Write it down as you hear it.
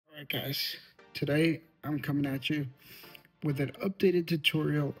Alright guys, today I'm coming at you with an updated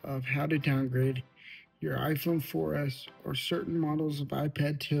tutorial of how to downgrade your iPhone 4S or certain models of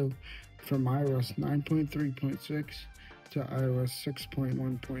iPad 2 from iOS 9.3.6 to iOS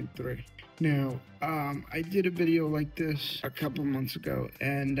 6.1.3. Now, I did a video like this a couple months ago,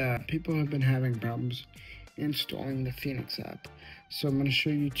 and people have been having problems installing the Phoenix app. So I'm going to show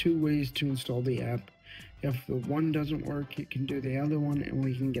you two ways to install the app. If the one doesn't work, you can do the other one and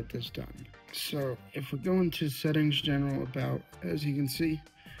we can get this done. So if we go into settings, general, about, as you can see,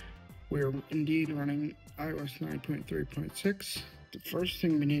 we're indeed running iOS 9.3.6. The first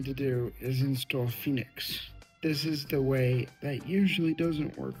thing we need to do is install Phoenix. This is the way that usually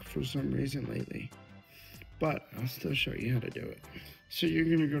doesn't work for some reason lately, but I'll still show you how to do it. So you're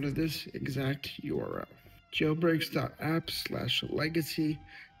going to go to this exact URL, jailbreaks.app/legacy.html.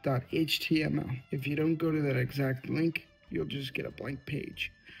 If you don't go to that exact link, you'll just get a blank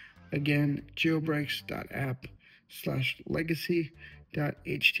page. Again,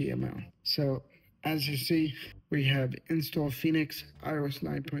 jailbreaks.app/legacy.html. So as you see, we have install Phoenix iOS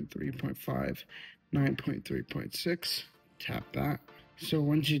 9.3.5, 9.3.6. Tap that. So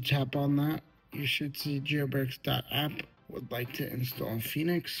once you tap on that, you should see jailbreaks.app would like to install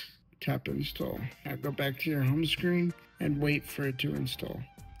Phoenix. Tap install. Now go back to your home screen and wait for it to install.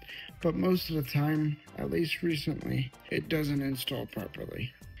 But most of the time, at least recently, it doesn't install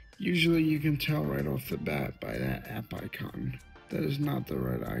properly. Usually you can tell right off the bat by that app icon. That is not the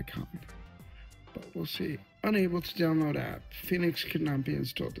right icon. But we'll see. Unable to download app. Phoenix could not be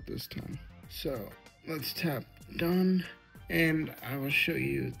installed at this time. So let's tap done, and I will show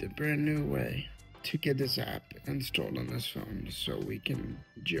you the brand new way to get this app installed on this phone so we can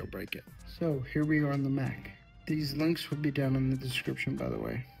jailbreak it. So here we are on the Mac. These links will be down in the description, by the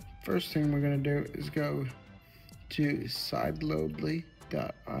way. First thing we're going to do is go to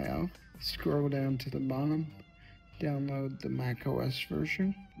sideloadly.io, scroll down to the bottom, download the macOS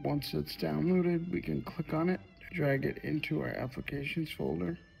version. Once it's downloaded, we can click on it, drag it into our applications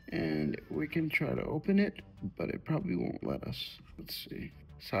folder, and we can try to open it, but it probably won't let us. Let's see.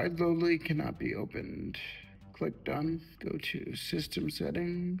 Sideloadly cannot be opened. Click done. Go to system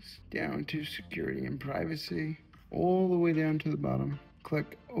settings, down to security and privacy, all the way down to the bottom.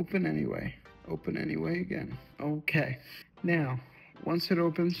 Click open anyway. Open anyway again. Okay. Now, once it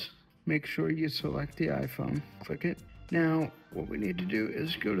opens, make sure you select the iPhone. Click it. Now, what we need to do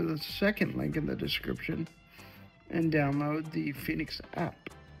is go to the second link in the description and download the Phoenix app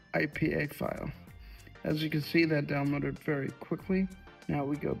IPA file. As you can see, that downloaded very quickly. Now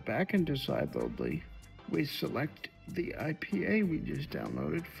we go back into Sideloadly. We select the IPA we just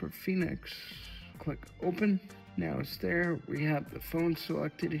downloaded for Phoenix. Click open. Now it's there. We have the phone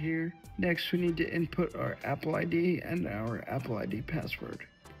selected here. Next, we need to input our Apple ID and our Apple ID password.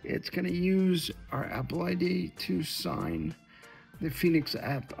 It's going to use our Apple ID to sign the Phoenix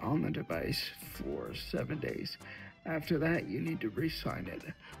app on the device for 7 days. After that, you need to re-sign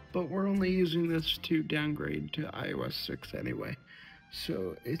it. But we're only using this to downgrade to iOS 6 anyway,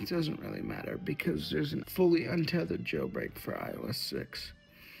 so it doesn't really matter because there's a fully untethered jailbreak for iOS 6.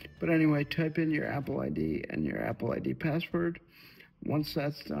 But anyway, type in your Apple ID and your Apple ID password. Once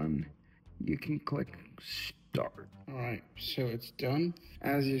that's done, you can click start. Alright, so it's done.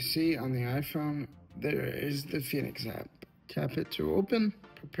 As you see on the iPhone, there is the Phoenix app. Tap it to open,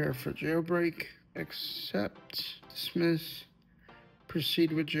 prepare for jailbreak, accept, dismiss,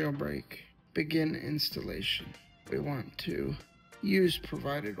 proceed with jailbreak, begin installation. We want to use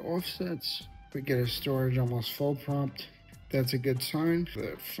provided offsets. We get a storage almost full prompt. That's a good sign.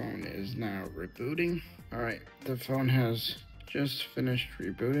 The phone is now rebooting. Alright, the phone has just finished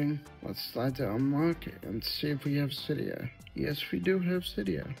rebooting. Let's slide to unlock and see if we have Cydia. Yes, we do have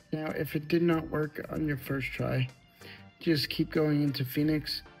Cydia. Now, if it did not work on your first try, just keep going into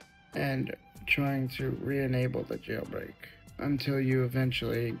Phoenix and trying to re-enable the jailbreak until you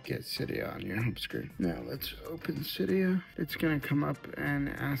eventually get Cydia on your home screen. Now let's open Cydia. It's going to come up and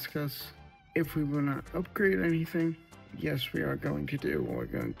ask us if we want to upgrade anything. Yes, we are going to do. We're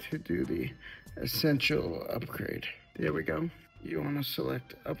going to do the essential upgrade. There we go. You want to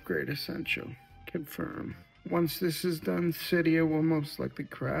select upgrade essential. Confirm. Once this is done, Cydia will most likely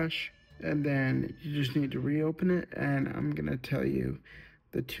crash, and then you just need to reopen it, and I'm going to tell you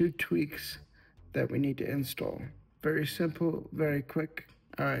the two tweaks that we need to install. Very simple, very quick.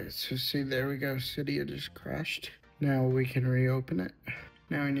 Alright, so see, there we go. Cydia just crashed. Now we can reopen it.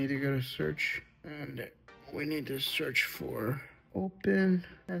 Now we need to go to search, and we need to search for open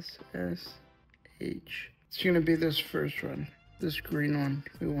SSH. It's going to be this first one. this green one,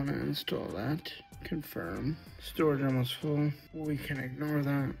 we want to install that. Confirm. Storage almost full. We can ignore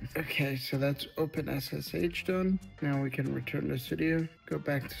that. Okay, so that's OpenSSH done. Now we can return to Cydia. Go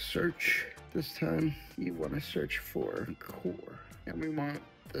back to search. This time you want to search for core. And we want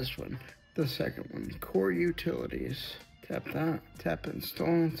this one. The second one, core utilities. Tap that. Tap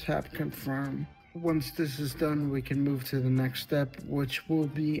install. Tap confirm. Once this is done, we can move to the next step, which will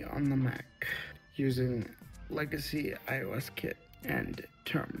be on the Mac using Legacy iOS Kit and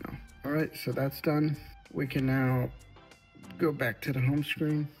Terminal. Alright, so that's done. We can now go back to the home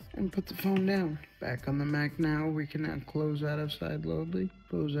screen and put the phone down. Back on the Mac now, we can now close out of Sideloadly,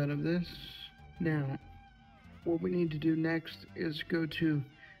 close out of this. Now, what we need to do next is go to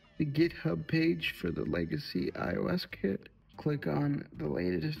the GitHub page for the Legacy iOS Kit. Click on the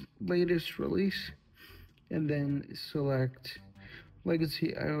latest release, and then select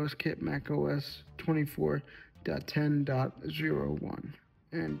Legacy iOS Kit macOS 24.10.01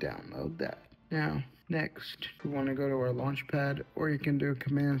 and download that. Now, next, we want to go to our Launchpad, or you can do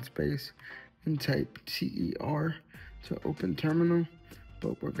Command Space and type TER to open terminal.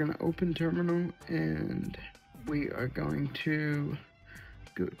 But we're going to open terminal, and we are going to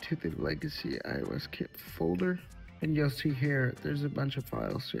go to the Legacy iOS Kit folder. And you'll see here, there's a bunch of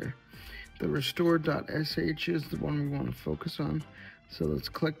files here. The restore.sh is the one we want to focus on. So let's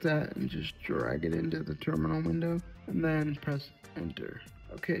click that and just drag it into the terminal window and then press enter.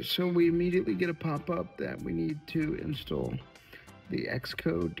 Okay, so we immediately get a pop-up that we need to install the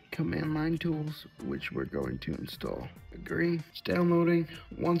Xcode command line tools, which we're going to install. Agree. It's downloading.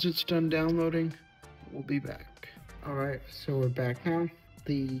 Once it's done downloading, we'll be back. All right, so we're back now.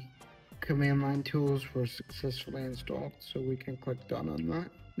 The command line tools were successfully installed, so we can click done on that.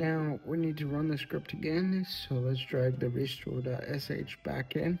 Now we need to run the script again, so let's drag the restore.sh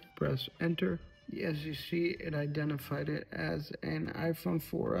back in, press enter. As you see, it identified it as an iPhone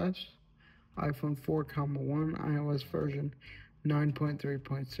 4S, iPhone 4,1, iOS version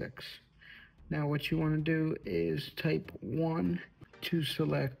 9.3.6. Now what you want to do is type 1 to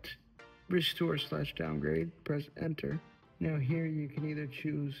select restore/downgrade, press enter. Now here you can either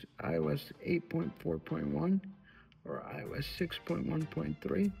choose iOS 8.4.1 or iOS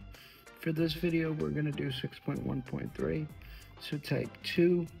 6.1.3. For this video, we're going to do 6.1.3. So type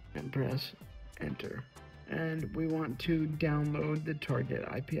 2 and press enter. And we want to download the target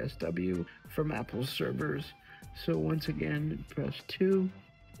IPSW from Apple servers. So once again, press 2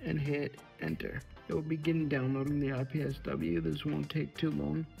 and hit enter. It will begin downloading the IPSW. This won't take too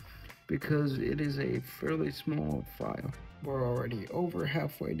long because it is a fairly small file. We're already over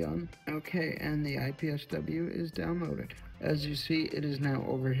halfway done. Okay, and the IPSW is downloaded. As you see, it is now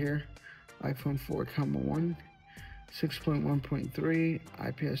over here. iPhone 4,1, 6.1.3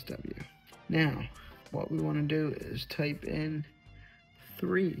 IPSW. Now, what we want to do is type in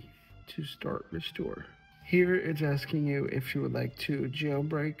 3 to start restore. Here it's asking you if you would like to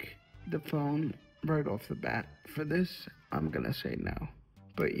jailbreak the phone right off the bat. For this, I'm gonna say no,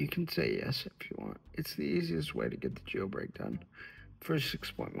 but you can say yes if you want. It's the easiest way to get the jailbreak done for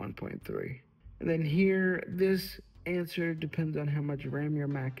 6.1.3. And then here, this answer depends on how much RAM your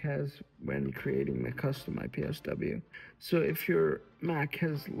Mac has when creating the custom IPSW. So if your Mac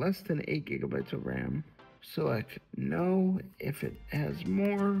has less than 8 gigabytes of RAM, select no. If it has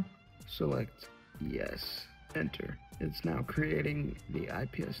more, select yes. Enter. It's now creating the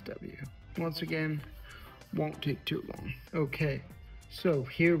IPSW. Once again, won't take too long. Okay, so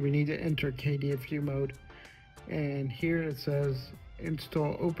here we need to enter KDFU mode, and here it says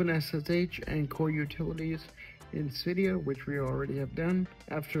install OpenSSH and core utilities in Cydia, which we already have done.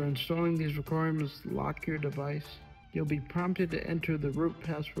 After installing these requirements, lock your device. You'll be prompted to enter the root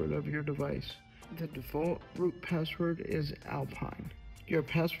password of your device. The default root password is Alpine. Your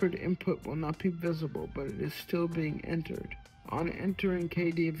password input will not be visible, but it is still being entered. On entering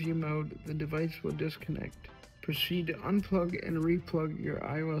KDFU mode, the device will disconnect. Proceed to unplug and replug your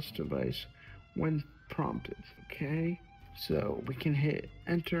iOS device when prompted. Okay, so we can hit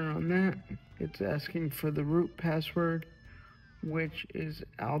enter on that. It's asking for the root password, which is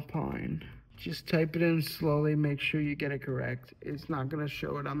Alpine. Just type it in slowly, make sure you get it correct. It's not going to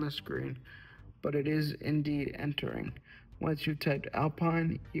show it on the screen, but it is indeed entering. Once you've typed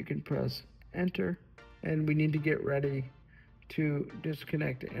Alpine, you can press enter, and we need to get ready to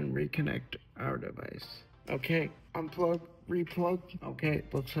disconnect and reconnect our device. Okay, unplug, replug. Okay,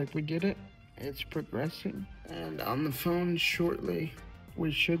 looks like we did it. It's progressing. And on the phone shortly,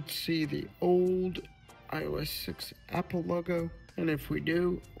 we should see the old iOS 6 Apple logo. And if we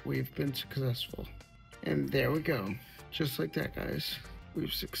do, we've been successful. And there we go. Just like that, guys.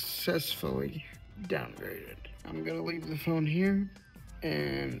 We've successfully downgraded. I'm gonna leave the phone here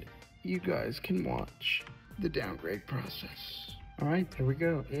and you guys can watch the downgrade process. All right, there we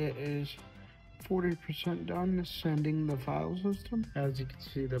go. It is 40% done sending the file system. As you can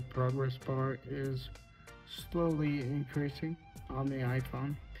see, the progress bar is slowly increasing on the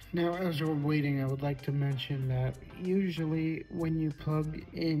iPhone. Now, as we're waiting, I would like to mention that usually when you plug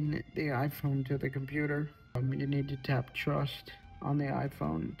in the iPhone to the computer, you need to tap trust on the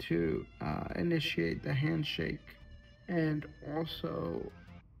iPhone to initiate the handshake. And also,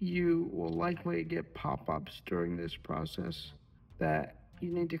 you will likely get pop-ups during this process that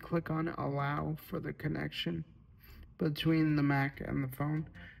you need to click on allow for the connection between the Mac and the phone.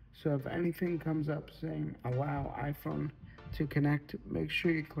 So if anything comes up saying allow iPhone to connect, make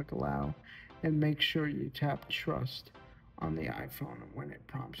sure you click allow and make sure you tap trust on the iPhone when it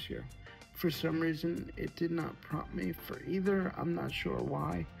prompts you. For some reason, it did not prompt me for either. I'm not sure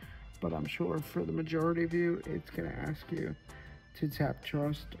why, but I'm sure for the majority of you, it's gonna ask you to tap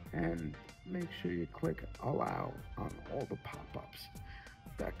trust and make sure you click allow on all the pop-ups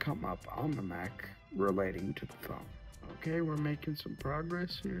that come up on the Mac relating to the phone. Okay, we're making some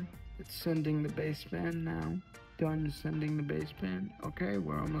progress here. It's sending the baseband now. Done sending the baseband. Okay,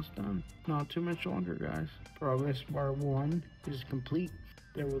 we're almost done. Not too much longer, guys. Progress bar 1 is complete.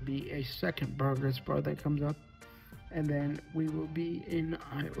 There will be a second progress bar that comes up, and then we will be in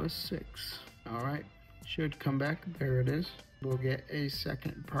iOS 6. All right, should come back. There it is. We'll get a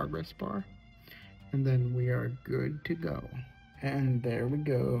second progress bar, and then we are good to go. And there we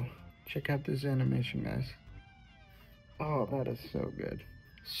go. Check out this animation, guys. Oh, that is so good.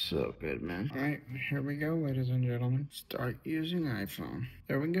 So good, man. All right, here we go, ladies and gentlemen. Start using iPhone.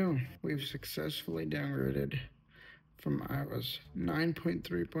 There we go. We've successfully downgraded from iOS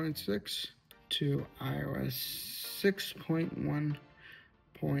 9.3.6 to iOS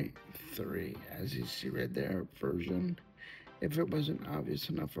 6.1.3. As you see right there, version, if it wasn't obvious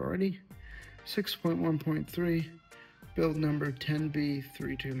enough already, 6.1.3, build number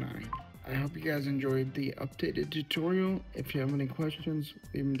 10B329. I hope you guys enjoyed the updated tutorial. If you have any questions,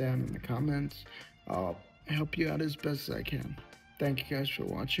 leave them down in the comments. I'll help you out as best as I can. Thank you guys for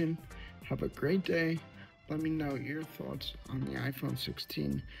watching. Have a great day. Let me know your thoughts on the iPhone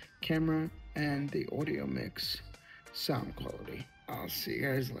 16 camera and the audio mix sound quality. I'll see you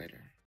guys later.